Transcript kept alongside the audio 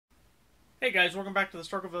Hey guys, welcome back to the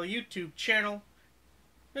Starkville YouTube channel.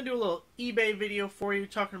 I'm going to do a little eBay video for you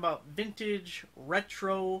talking about vintage,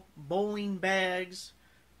 retro bowling bags.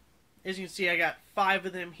 As you can see, I got 5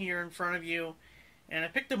 of them here in front of you. And I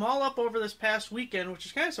picked them all up over this past weekend, which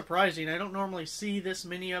is kind of surprising. I don't normally see this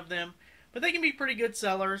many of them. But they can be pretty good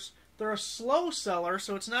sellers. They're a slow seller,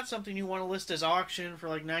 so it's not something you want to list as auction for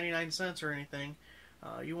like 99 cents or anything.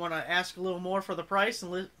 You want to ask a little more for the price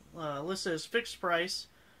and list it as fixed price.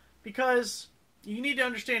 Because you need to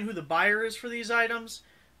understand who the buyer is for these items.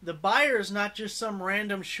 The buyer is not just some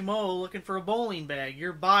random schmo looking for a bowling bag.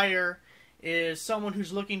 Your buyer is someone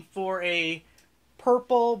who's looking for a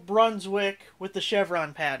purple Brunswick with the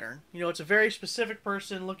chevron pattern. You know, it's a very specific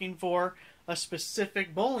person looking for a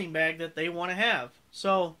specific bowling bag that they want to have.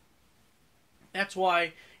 So that's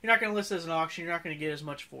why you're not going to list it as an auction. You're not going to get as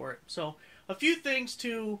much for it. So a few things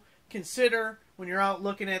to consider when you're out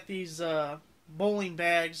looking at these bowling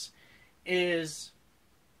bags is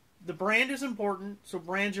the brand is important. So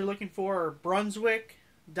brands you're looking for are Brunswick,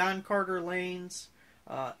 Don Carter Lanes,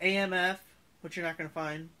 AMF, which you're not going to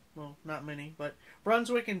find. Well, not many, but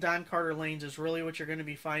Brunswick and Don Carter Lanes is really what you're going to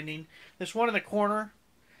be finding. This one in the corner,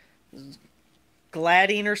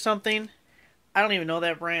 Gladding or something. I don't even know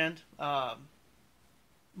that brand. But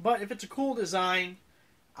if it's a cool design,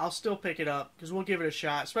 I'll still pick it up because we'll give it a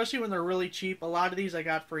shot, especially when they're really cheap. A lot of these I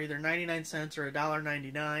got for either 99 cents or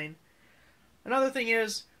 $1.99. Another thing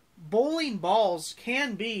is, bowling balls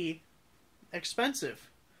can be expensive.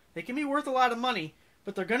 They can be worth a lot of money,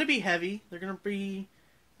 but they're going to be heavy. They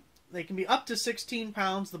can be up to 16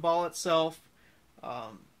 pounds, the ball itself,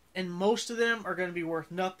 and most of them are going to be worth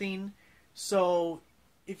nothing. So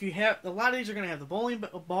if you have, a lot of these are going to have the bowling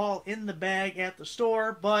ball in the bag at the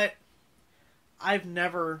store, but I've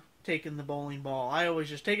never taken the bowling ball. I always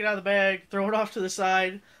just take it out of the bag, throw it off to the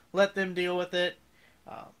side, let them deal with it.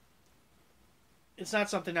 It's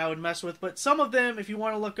not something I would mess with, but some of them, if you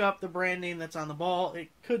want to look up the brand name that's on the ball, it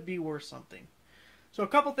could be worth something. So a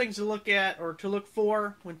couple things to look at or to look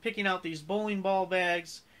for when picking out these bowling ball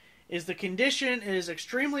bags is the condition is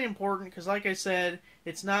extremely important because, like I said,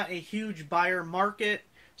 it's not a huge buyer market,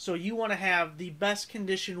 so you want to have the best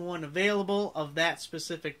condition one available of that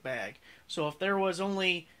specific bag. So if there was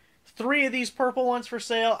only 3 of these purple ones for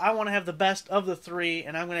sale, I want to have the best of the 3,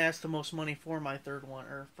 and I'm going to ask the most money for my third one,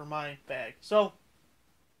 or for my bag. So,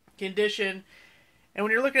 condition. And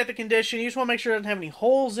when you're looking at the condition, you just want to make sure it doesn't have any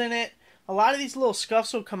holes in it. A lot of these little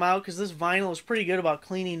scuffs will come out because this vinyl is pretty good about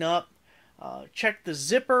cleaning up. Check the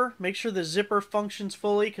zipper. Make sure the zipper functions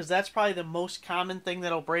fully because that's probably the most common thing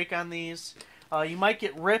that'll break on these. You might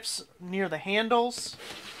get rips near the handles,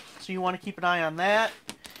 so you want to keep an eye on that.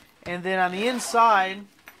 And then on the inside,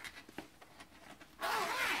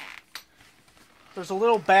 there's a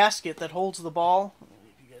little basket that holds the ball. I don't know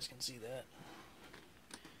if you guys can see that.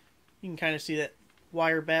 You can kind of see that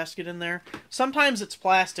wire basket in there. Sometimes it's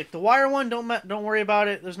plastic. The wire one, don't worry about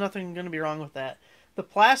it. There's nothing going to be wrong with that. The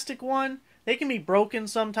plastic one, they can be broken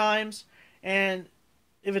sometimes, and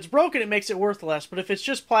if it's broken, it makes it worth less. But if it's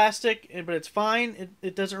just plastic, but it's fine,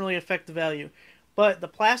 it doesn't really affect the value. But the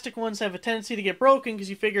plastic ones have a tendency to get broken because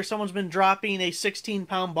you figure someone's been dropping a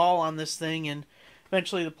 16-pound ball on this thing, and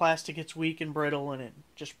eventually the plastic gets weak and brittle, and it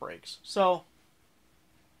just breaks. So,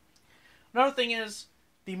 another thing is,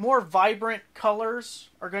 the more vibrant colors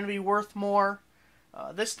are going to be worth more.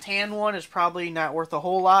 This tan one is probably not worth a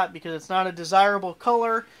whole lot because it's not a desirable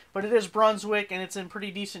color, but it is Brunswick and it's in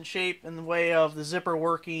pretty decent shape in the way of the zipper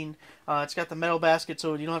working. It's got the metal basket,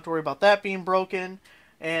 so you don't have to worry about that being broken.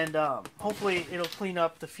 And hopefully it'll clean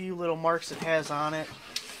up the few little marks it has on it.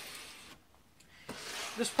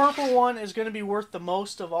 This purple one is going to be worth the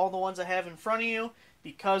most of all the ones I have in front of you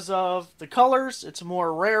because of the colors. It's a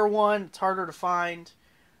more rare one. It's harder to find.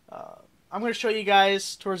 I'm going to show you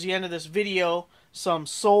guys towards the end of this video some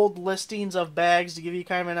sold listings of bags to give you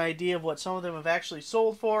kind of an idea of what some of them have actually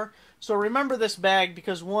sold for. So remember this bag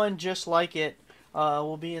because one just like it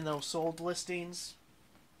will be in those sold listings.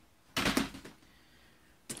 Like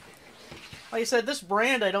I said, this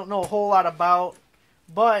brand I don't know a whole lot about,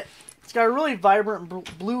 but it's got a really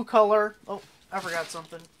vibrant blue color. Oh, I forgot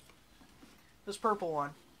something. This purple one.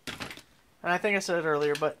 And I think I said it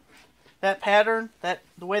earlier, but that pattern,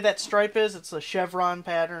 the way that stripe is, it's a chevron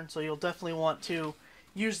pattern, so you'll definitely want to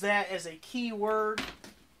use that as a key word.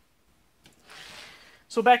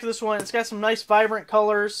 So back to this one, it's got some nice vibrant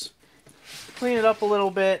colors. Clean it up a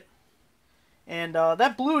little bit. And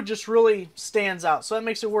that blue just really stands out, so that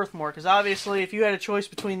makes it worth more, because obviously if you had a choice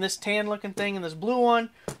between this tan looking thing and this blue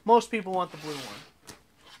one, most people want the blue one.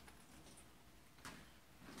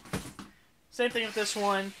 Same thing with this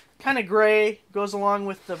one. Kind of gray, goes along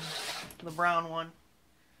with the the brown one.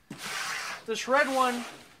 This red one,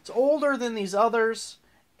 it's older than these others,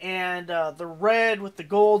 and the red with the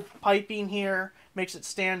gold piping here makes it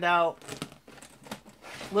stand out.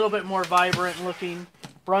 A little bit more vibrant looking.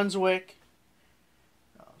 Brunswick.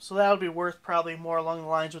 So that would be worth probably more along the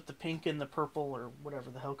lines with the pink and the purple or whatever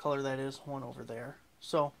the hell color that is, one over there.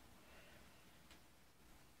 So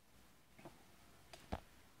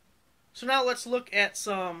now let's look at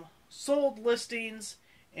some sold listings,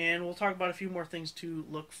 and we'll talk about a few more things to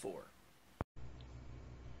look for.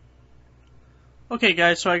 Okay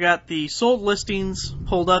guys, so I got the sold listings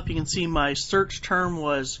pulled up. You can see my search term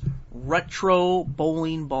was retro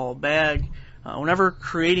bowling ball bag. Whenever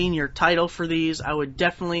creating your title for these, I would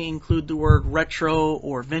definitely include the word retro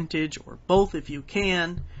or vintage or both if you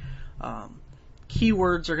can.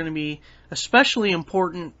 Keywords are going to be especially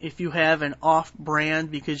important if you have an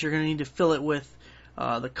off-brand, because you're going to need to fill it with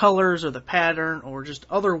the colors or the pattern or just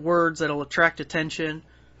other words that will attract attention.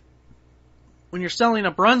 When you're selling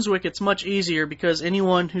a Brunswick, it's much easier because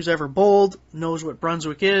anyone who's ever bowled knows what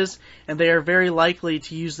Brunswick is, and they are very likely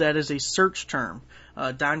to use that as a search term.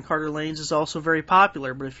 Don Carter Lanes is also very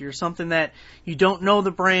popular, but if you're something that you don't know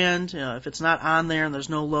the brand, if it's not on there and there's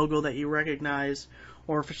no logo that you recognize,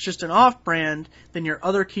 or if it's just an off-brand, then your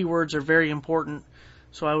other keywords are very important.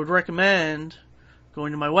 So I would recommend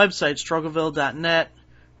going to my website, struggleville.net.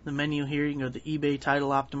 The menu here, you can go to the eBay Title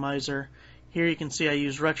Optimizer. Here you can see I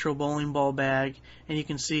use retro bowling ball bag, and you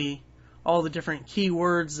can see all the different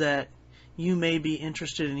keywords that you may be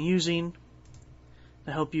interested in using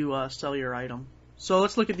to help you sell your item. So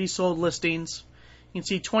let's look at these sold listings. You can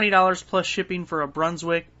see $20 plus shipping for a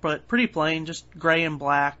Brunswick, but pretty plain, just gray and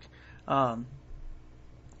black.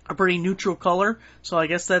 A pretty neutral color, so I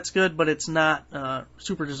guess that's good, but it's not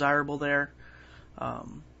super desirable there.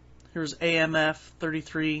 Here's AMF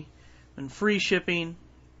 33 and free shipping.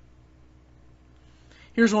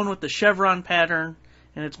 Here's one with the chevron pattern,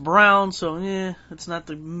 and it's brown, so it's not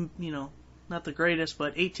the not the greatest,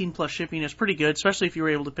 but 18 plus shipping is pretty good, especially if you were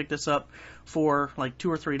able to pick this up for like $2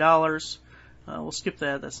 or $3. We'll skip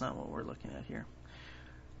that. That's not what we're looking at here.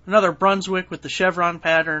 Another Brunswick with the chevron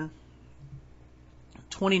pattern,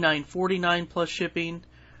 $29.49 plus shipping.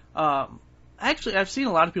 Actually, I've seen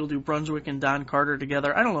a lot of people do Brunswick and Don Carter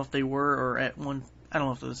together. I don't know if they were or at one. I don't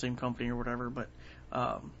know if they're the same company or whatever, but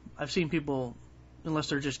I've seen people, unless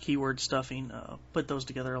they're just keyword stuffing, put those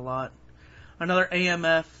together a lot. Another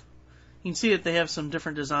AMF. You can see that they have some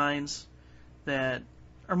different designs that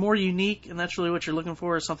are more unique, and that's really what you're looking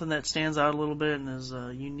for, is something that stands out a little bit and is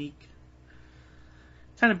unique.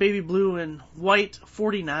 Kind of baby blue and white,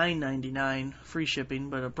 $49.99 free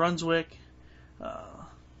shipping, but a Brunswick.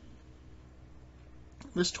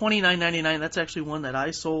 This $29.99, that's actually one that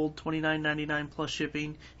I sold, $29.99 plus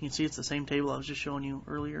shipping. You can see it's the same table I was just showing you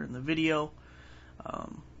earlier in the video.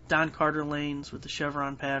 Don Carter Lanes with the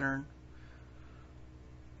chevron pattern.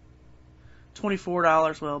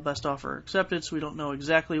 $24, well, best offer accepted, so we don't know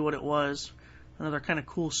exactly what it was. Another kind of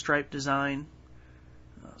cool stripe design.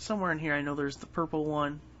 Somewhere in here I know there's the purple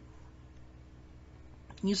one.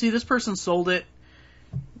 You see this person sold it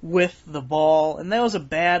with the ball, and that was a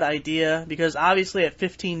bad idea because obviously at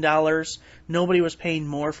 $15 nobody was paying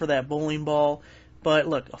more for that bowling ball. But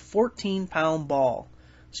look, a 14-pound ball.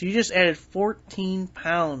 So you just added 14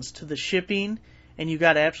 pounds to the shipping, and you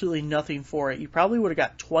got absolutely nothing for it. You probably would have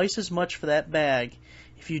got twice as much for that bag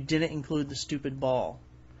if you didn't include the stupid ball.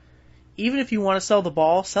 Even if you want to sell the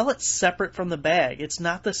ball, sell it separate from the bag. It's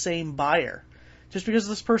not the same buyer. Just because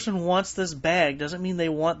this person wants this bag doesn't mean they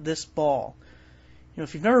want this ball. You know,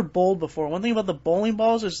 if you've never bowled before, one thing about the bowling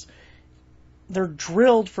balls is they're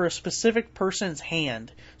drilled for a specific person's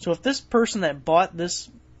hand. So if this person that bought this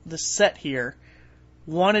set here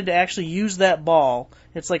wanted to actually use that ball,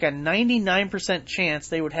 it's like a 99% chance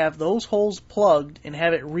they would have those holes plugged and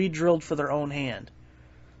have it re-drilled for their own hand.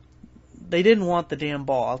 They didn't want the damn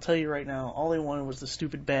ball. I'll tell you right now, all they wanted was the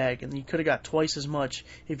stupid bag, and you could have got twice as much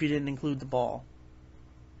if you didn't include the ball.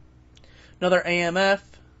 Another AMF.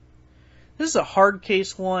 This is a hard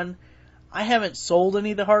case one. I haven't sold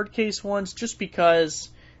any of the hard case ones just because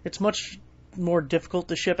it's much more difficult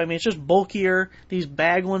to ship. I mean, it's just bulkier. These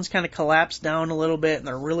bag ones kind of collapse down a little bit, and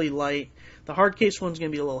they're really light. The hard case one's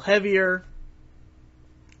going to be a little heavier.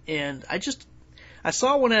 And I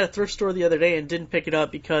saw one at a thrift store the other day and didn't pick it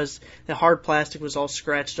up because the hard plastic was all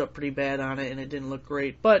scratched up pretty bad on it, and it didn't look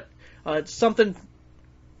great. But it's something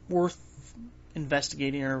worth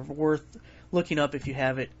investigating or worth looking up if you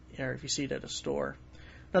have it or if you see it at a store.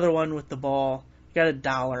 Another one with the ball. You got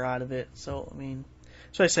 $1 out of it. So, I mean,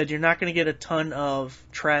 so I said, you're not going to get a ton of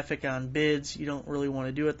traffic on bids. You don't really want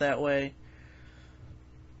to do it that way.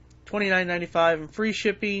 $29.95 and free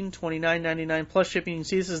shipping, $29.99 plus shipping. You can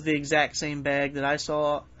see this is the exact same bag that I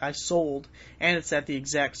sold, and it's at the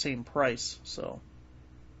exact same price. So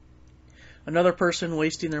another person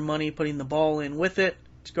wasting their money putting the ball in with it.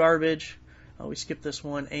 It's garbage. We skipped this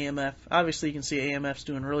one, AMF. Obviously, you can see AMF's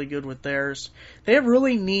doing really good with theirs. They have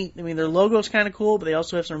really neat, I mean, their logo's kind of cool, but they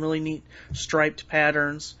also have some really neat striped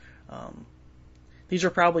patterns. These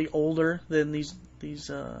are probably older than these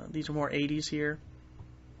are more 80s here.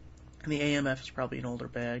 And the AMF is probably an older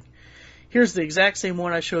bag. Here's the exact same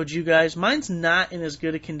one I showed you guys. Mine's not in as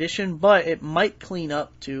good a condition, but it might clean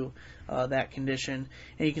up to that condition.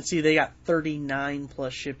 And you can see they got $39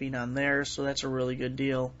 plus shipping on theirs, so that's a really good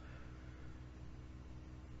deal.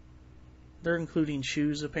 They're including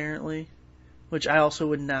shoes, apparently, which I also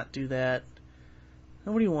would not do that.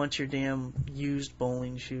 Nobody wants your damn used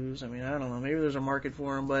bowling shoes. I mean, I don't know. Maybe there's a market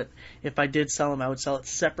for them, but if I did sell them, I would sell it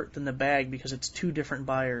separate than the bag because it's two different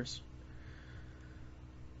buyers.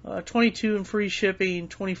 22 and free shipping,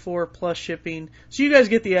 24 plus shipping. So you guys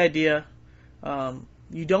get the idea.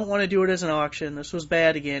 You don't want to do it as an auction. This was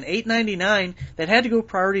bad again. $8.99. That had to go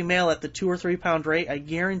priority mail at the 2 or 3 pound rate. I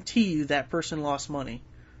guarantee you that person lost money.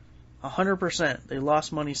 100%. They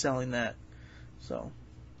lost money selling that. So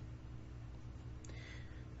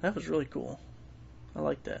that was really cool. I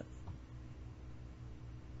like that.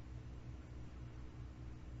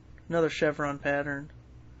 Another chevron pattern.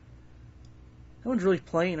 That one's really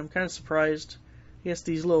plain. I'm kind of surprised. I guess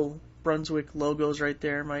these little Brunswick logos right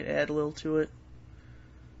there might add a little to it.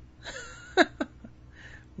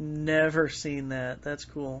 Never seen that. That's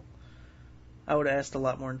cool. I would have asked a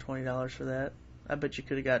lot more than $20 for that. I bet you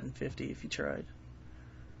could have gotten $50 if you tried.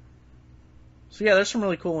 So yeah, there's some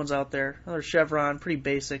really cool ones out there. Another chevron, pretty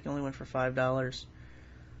basic, only went for $5.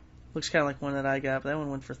 Looks kind of like one that I got, but that one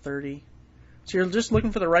went for $30. So you're just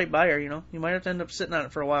looking for the right buyer, you know. You might have to end up sitting on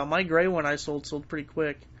it for a while. My gray one I sold pretty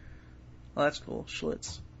quick. Oh, that's cool.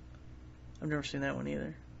 Schlitz. I've never seen that one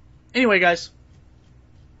either. Anyway, guys.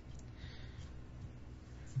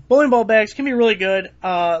 Bowling ball bags can be really good.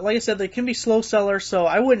 Like I said, they can be slow sellers, so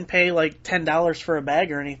I wouldn't pay like $10 for a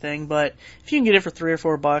bag or anything. But if you can get it for $3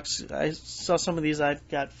 or $4, I saw some of these I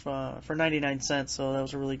got for 99 cents, so that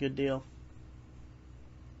was a really good deal.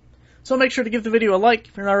 So make sure to give the video a like.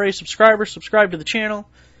 If you're not already a subscriber, subscribe to the channel.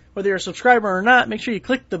 Whether you're a subscriber or not, make sure you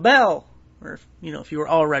click the bell. Or, if you were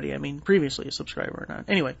already, previously a subscriber or not.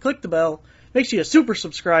 Anyway, click the bell. Makes you a super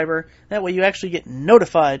subscriber. That way you actually get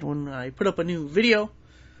notified when I put up a new video.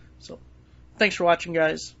 So, thanks for watching,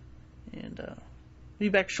 guys. And be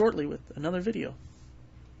back shortly with another video.